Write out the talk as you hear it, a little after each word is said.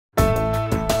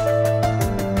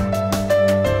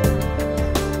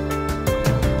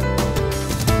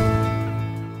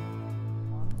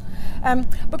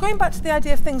But going back to the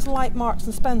idea of things like Marks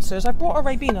and Spencer's, I brought a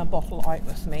Ribena bottle out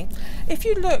with me. If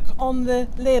you look on the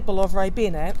label of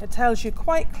Ribena, it tells you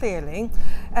quite clearly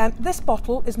this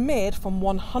bottle is made from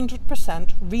 100%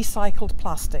 recycled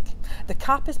plastic. The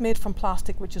cap is made from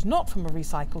plastic which is not from a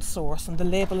recycled source, and the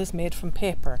label is made from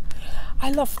paper.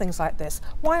 I love things like this.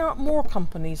 Why aren't more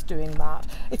companies doing that?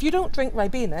 If you don't drink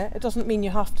Ribena, it doesn't mean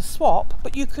you have to swap,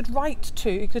 but you could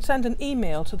you could send an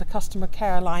email to the customer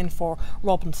care line for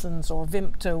Robinsons or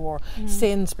Vimto or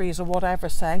Sainsbury's or whatever,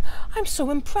 saying, I'm so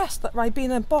impressed that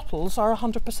Ribena bottles are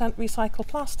 100% recycled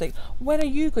plastic. When are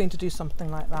you going to do something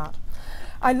like that?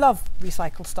 I love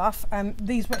recycled stuff, and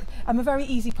I'm a very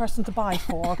easy person to buy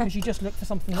for, because you just look for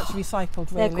something that's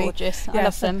recycled. Really, they're gorgeous. I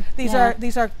love them. These are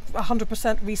 100%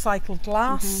 recycled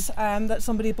glass that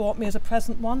somebody bought me as a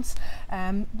present once.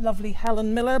 Lovely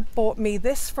Helen Miller bought me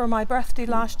this for my birthday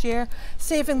last year,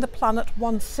 saving the planet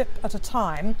one sip at a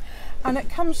time, and it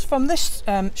comes from this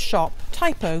shop,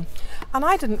 Typo, and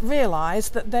I didn't realise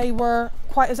that they were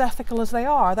quite as ethical as they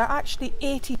are. They're actually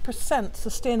 80%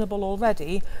 sustainable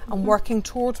already and working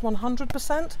towards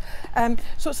 100%.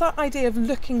 So it's that idea of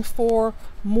looking for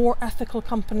more ethical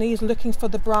companies, looking for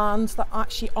the brands that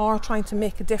actually are trying to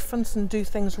make a difference and do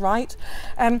things right.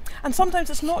 And sometimes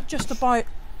it's not just about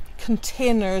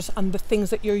containers and the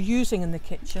things that you're using in the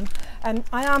kitchen, and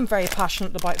I am very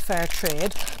passionate about fair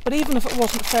trade, but even if it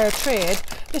wasn't fair trade,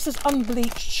 this is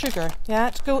unbleached sugar.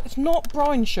 It's not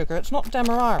brown sugar, it's not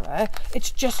demerara, it's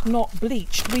just not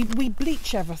bleached. We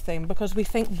bleach everything because we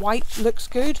think white looks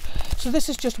good, so this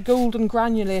is just golden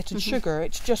granulated sugar,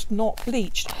 it's just not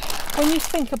bleached. When you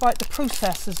think about the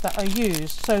processes that are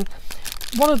used, so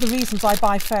one of the reasons I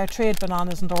buy fair trade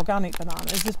bananas and organic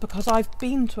bananas is because I've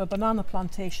been to a banana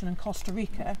plantation in Costa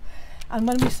Rica, and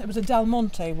it was a Del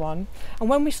Monte one, and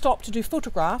when we stopped to do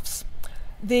photographs,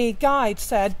 the guide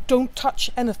said, don't touch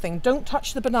anything, don't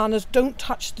touch the bananas, don't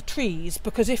touch the trees,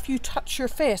 because if you touch your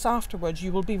face afterwards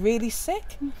you will be really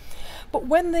sick. But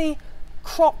when the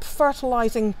crop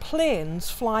fertilizing planes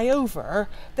fly over,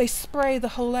 they spray the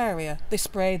whole area. They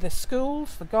spray the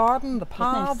schools, the garden, the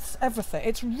paths, everything.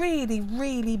 It's really,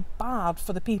 really bad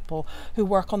for the people who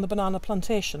work on the banana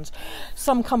plantations.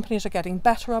 Some companies are getting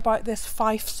better about this.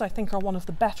 Fifes, I think, are one of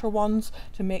the better ones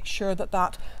to make sure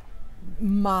that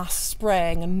mass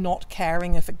spraying and not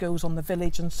caring if it goes on the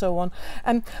village and so on,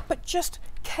 but just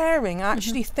caring,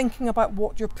 actually thinking about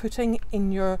what you're putting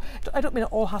in your, I don't mean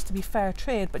it all has to be fair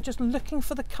trade, but just looking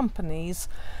for the companies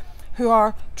who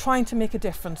are trying to make a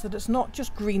difference, that it's not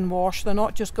just greenwash, they're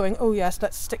not just going, oh yes,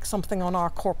 let's stick something on our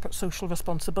corporate social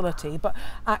responsibility, but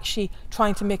actually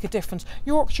trying to make a difference.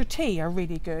 Yorkshire Tea are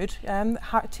really good,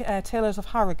 Taylors of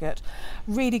Harrogate,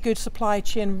 really good supply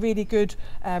chain, really good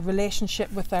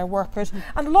relationship with their workers,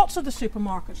 and lots of the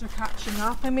supermarkets are catching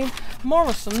up. I mean,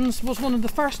 Morrison's was one of the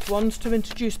first ones to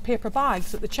introduce paper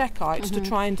bags at the checkouts to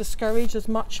try and discourage as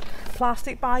much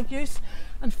plastic bag use.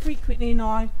 And frequently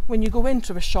now, when you go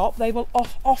into a shop, they will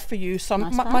offer you some.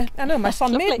 I know my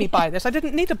son made me buy this. I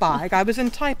didn't need a bag. I was in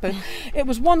Typo. It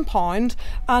was £1,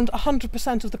 and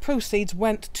 100% of the proceeds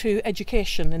went to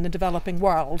education in the developing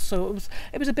world. So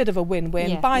it was a bit of a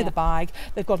win-win. Buy the bag.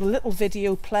 They've got a little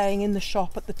video playing in the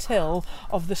shop at the till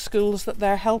of the schools that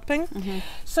they're helping.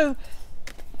 So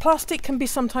plastic can be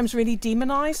sometimes really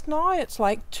demonised now. It's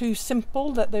like too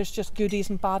simple, that there's just goodies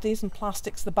and baddies and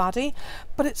plastic's the baddie,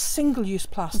 but it's single-use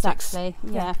plastics. Exactly,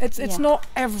 It's not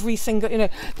every single,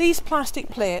 these plastic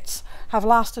plates have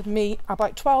lasted me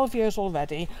about 12 years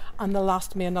already, and they'll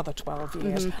last me another 12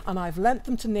 years. And I've lent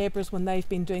them to neighbours when they've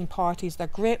been doing parties. They're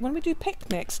great. When we do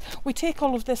picnics, we take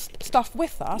all of this stuff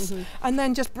with us and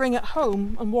then just bring it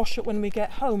home and wash it when we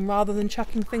get home, rather than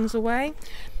chucking things away.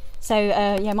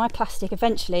 So my plastic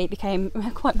eventually became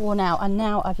quite worn out, and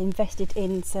now I've invested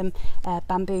in some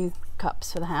bamboo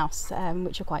cups for the house,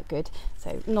 which are quite good.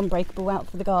 So non-breakable,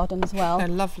 out for the garden as well. They're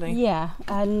lovely. Yeah,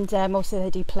 and also they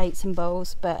do plates and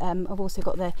bowls, but I've also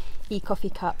got the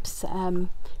e-coffee cups,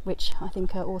 which I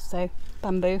think are also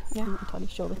bamboo. I'm not entirely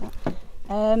sure with that.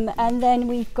 And then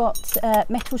we've got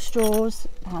metal straws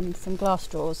and some glass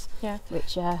straws,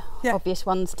 which are obvious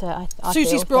ones to. I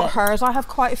Susie's brought hers. I have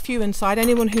quite a few inside.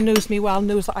 Anyone who knows me well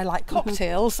knows that I like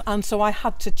cocktails, and so I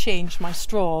had to change my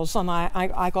straws, and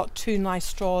I got 2 nice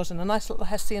straws in a nice little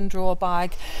Hessian drawer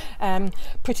bag.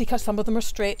 Pretty cut. Some of them are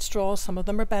straight straws, some of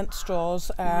them are bent straws,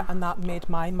 and that made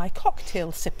my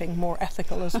cocktail sipping more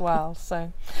ethical as well.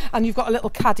 So, and you've got a little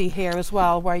caddy here as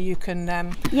well, where you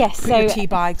can put your tea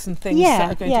bags and things.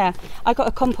 that are going to... I got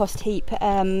a compost heap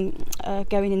going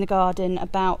in the garden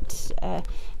about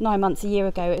 9 months, a year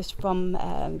ago. It was from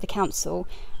the council.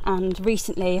 And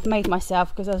recently I've made myself,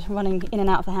 because I was running in and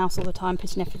out of the house all the time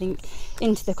putting everything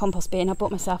into the compost bin, I bought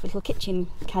myself a little kitchen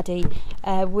caddy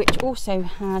which also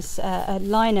has a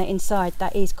liner inside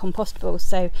that is compostable,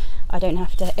 so I don't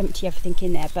have to empty everything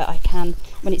in there, but I can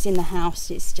when it's in the house.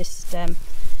 It's just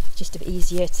a bit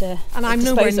easier to and I'm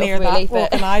nowhere near really,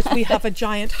 that organised. We have a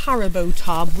giant Haribo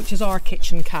tub, which is our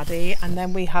kitchen caddy, and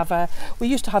then we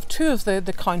used to have 2 of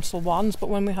the council ones, but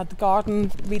when we had the garden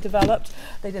redeveloped,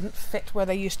 they didn't fit where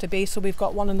they used to be, so we've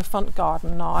got one in the front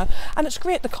garden now. And it's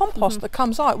great, the compost that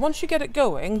comes out, once you get it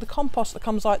going, the compost that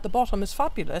comes out the bottom is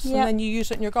fabulous, and then you use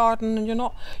it in your garden and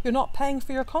you're not paying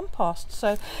for your compost.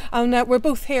 So, and we're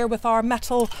both here with our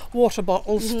metal water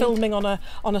bottles, filming on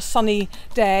a sunny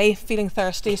day, feeling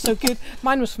thirsty. So good.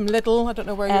 Mine was from Lidl. I don't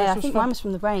know where yours was from. I think mine was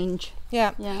from the range.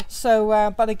 Yeah.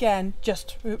 So, but again,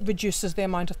 just reduces the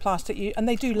amount of plastic and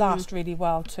they do last really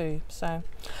well too. So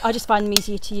I just find them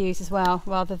easier to use as well,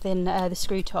 rather than the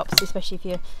screw tops, especially if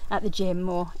you're at the gym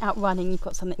or out running. You've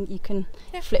got something you can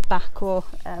flip back or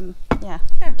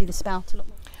do the spout a lot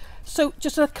more. So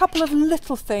just a couple of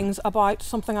little things about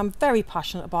something I'm very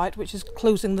passionate about, which is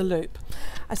closing the loop.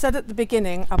 I said at the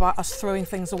beginning about us throwing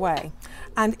things away,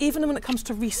 and even when it comes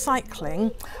to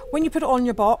recycling, when you put it on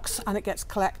your box and it gets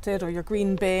collected, or your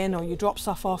green bin, or you drop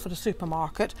stuff off at a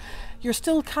supermarket, you're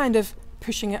still kind of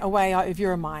pushing it away out of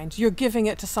your mind. You're giving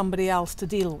it to somebody else to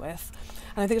deal with.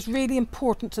 And I think it's really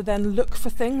important to then look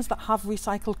for things that have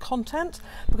recycled content,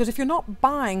 because if you're not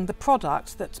buying the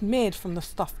product that's made from the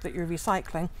stuff that you're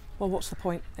recycling, well, what's the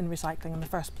point in recycling in the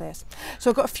first place? So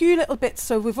I've got a few little bits.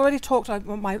 So we've already talked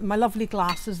about my lovely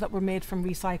glasses that were made from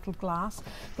recycled glass.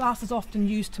 Glass is often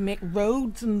used to make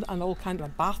roads and all kinds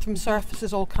of bathroom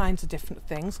surfaces, all kinds of different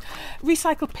things.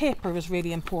 Recycled paper is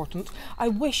really important. I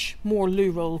wish more loo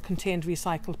roll contained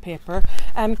recycled paper,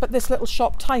 but this little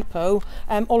shop Typo,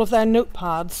 all of their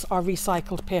notepads are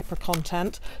recycled paper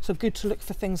content, so good to look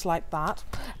for things like that.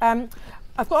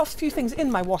 I've got a few things in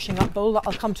my washing up bowl that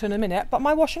I'll come to in a minute, but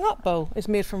my washing up bowl is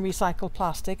made from recycled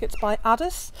plastic. It's by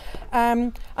Addis,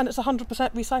 and it's 100%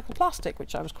 recycled plastic,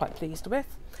 which I was quite pleased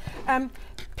with.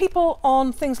 People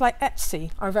on things like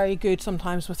Etsy are very good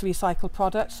sometimes with recycled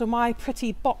products. So my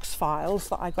pretty box files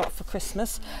that I got for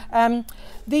Christmas,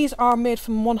 these are made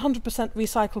from 100%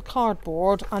 recycled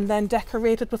cardboard and then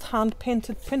decorated with hand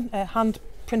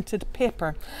printed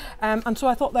paper, and so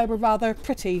I thought they were rather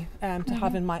pretty to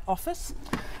have in my office.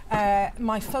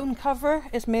 My phone cover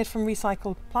is made from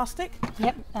recycled plastic.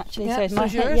 Yep, actually, yeah, so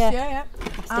is yours. Yeah.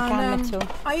 That's the can metal.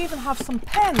 I even have some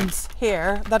pens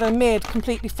here that are made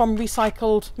completely from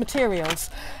recycled materials,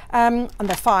 and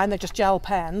they're fine, they're just gel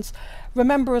pens.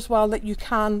 Remember as well that you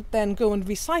can then go and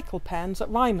recycle pens at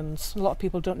Ryman's. A lot of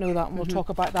people don't know that, and we'll talk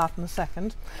about that in a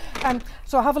second.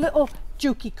 So I have a little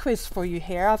jokey quiz for you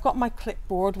here. I've got my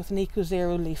clipboard with an Eco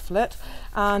Zero leaflet,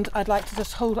 and I'd like to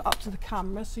just hold it up to the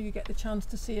camera so you get the chance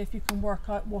to see if you can work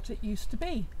out what it used to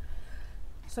be.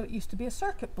 So it used to be a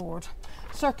circuit board.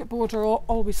 Circuit boards are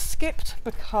always skipped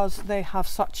because they have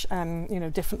such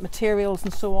different materials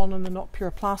and so on, and they're not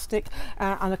pure plastic,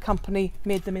 and a company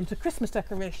made them into Christmas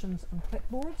decorations and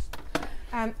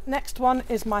clipboards. Next one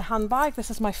is my handbag.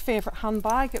 This is my favourite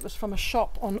handbag. It was from a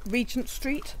shop on Regent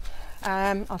Street.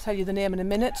 I'll tell you the name in a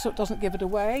minute so it doesn't give it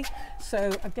away.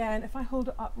 So again, if I hold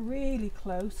it up really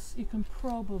close, you can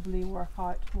probably work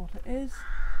out what it is.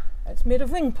 It's made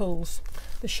of ring pulls.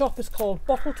 The shop is called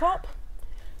Bottle Top,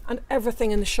 and everything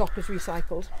in the shop is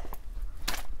recycled.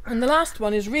 And the last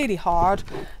one is really hard.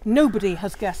 Nobody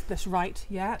has guessed this right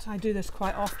yet. I do this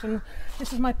quite often.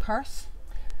 This is my purse.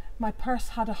 My purse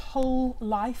had a whole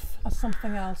life as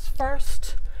something else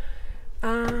first,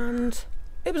 and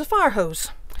it was a fire hose.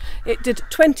 It did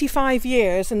 25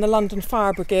 years in the London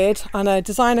Fire Brigade, and a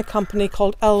designer company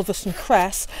called Elvis and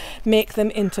Cress make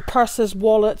them into purses,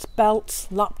 wallets, belts,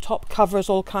 laptop covers,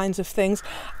 all kinds of things,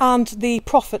 and the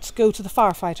profits go to the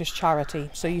firefighters charity,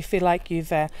 so you feel like you've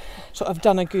sort of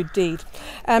done a good deed.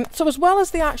 So as well as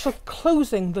the actual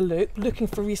closing the loop, looking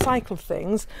for recycled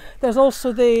things, there's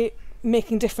also the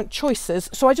making different choices.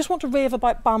 So I just want to rave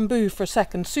about bamboo for a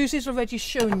second. Susie's already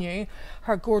shown you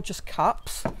her gorgeous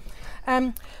cups.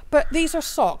 But these are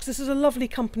socks. This is a lovely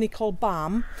company called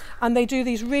BAM, and they do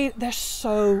these they're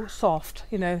so soft.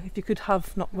 You know, if you could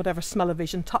have not whatever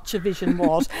smell-o-vision, touch-o-vision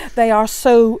was, they are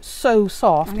so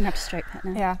soft. I'm gonna have to stroke that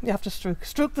now. Yeah, you have to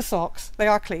stroke the socks. They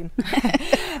are clean.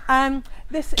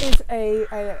 This is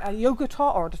a yoga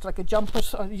top, or just like a jumper,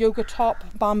 a yoga top,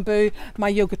 bamboo. My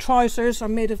yoga trousers are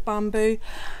made of bamboo.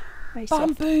 Very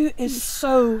soft. Bamboo is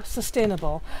so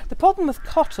sustainable. The problem with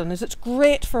cotton is it's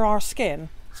great for our skin.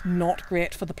 It's not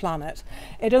great for the planet.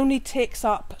 It only takes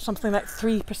up something like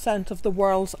 3% of the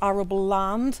world's arable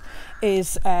land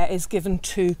is given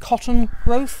to cotton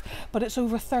growth, but it's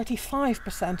over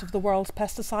 35% of the world's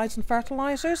pesticides and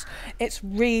fertilizers. It's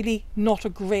really not a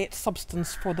great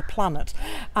substance for the planet.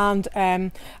 And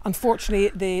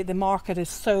unfortunately, the market is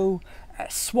so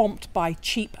swamped by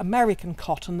cheap American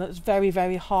cotton that it's very,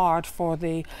 very hard for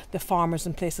the farmers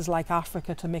in places like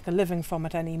Africa to make a living from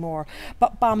it anymore.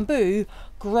 But bamboo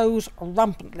grows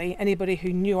rampantly. Anybody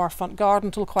who knew our front garden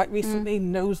till quite recently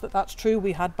knows that that's true.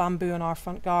 We had bamboo in our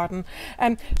front garden.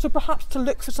 So perhaps to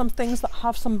look for some things that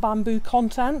have some bamboo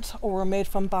content or are made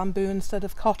from bamboo instead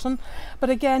of cotton. But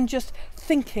again, just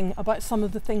thinking about some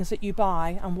of the things that you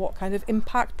buy and what kind of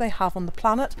impact they have on the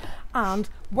planet, and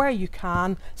where you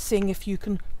can, seeing if you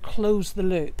can close the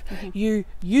loop. You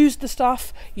used the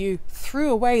stuff, you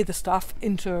threw away the stuff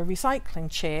into a recycling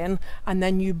chain, and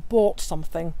then you bought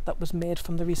something that was made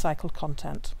from the recycled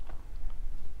content.